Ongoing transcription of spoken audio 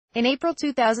In April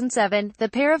 2007, the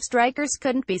pair of strikers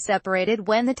couldn't be separated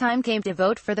when the time came to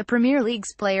vote for the Premier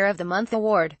League's Player of the Month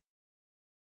award.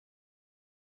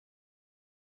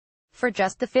 For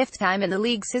just the fifth time in the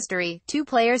league's history, two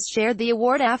players shared the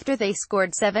award after they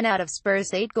scored 7 out of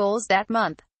Spurs' 8 goals that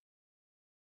month.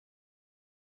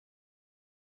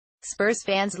 Spurs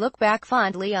fans look back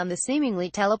fondly on the seemingly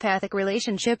telepathic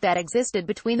relationship that existed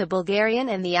between the Bulgarian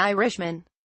and the Irishman.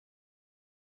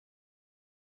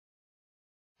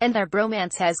 And their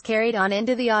bromance has carried on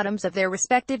into the autumns of their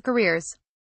respective careers.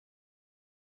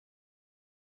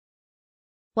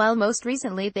 While most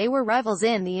recently they were rivals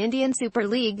in the Indian Super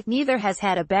League, neither has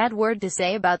had a bad word to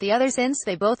say about the other since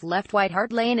they both left White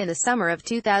Hart Lane in the summer of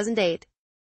 2008.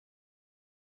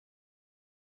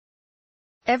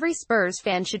 Every Spurs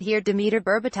fan should hear Dimitar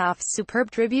Berbatov's superb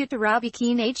tribute to Robbie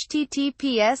Keane.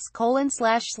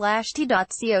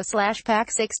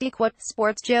 https://t.co/pack60 quote,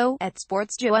 SportsJoe, at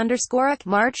SportsJoe_,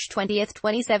 March 20,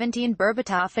 2017.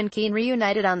 Berbatov and Keane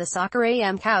reunited on the Soccer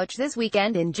AM couch this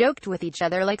weekend and joked with each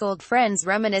other like old friends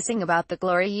reminiscing about the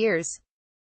glory years.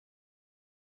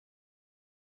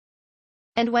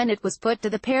 And when it was put to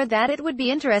the pair that it would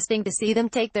be interesting to see them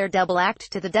take their double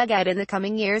act to the dugout in the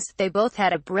coming years, they both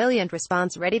had a brilliant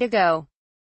response ready to go.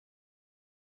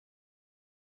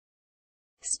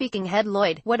 Speaking head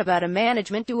Lloyd, what about a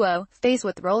management duo? Face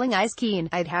with rolling eyes Keane,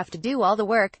 I'd have to do all the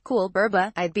work. Cool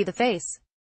Berba, I'd be the face.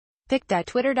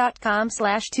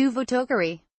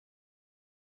 Pic.twitter.com/2votokari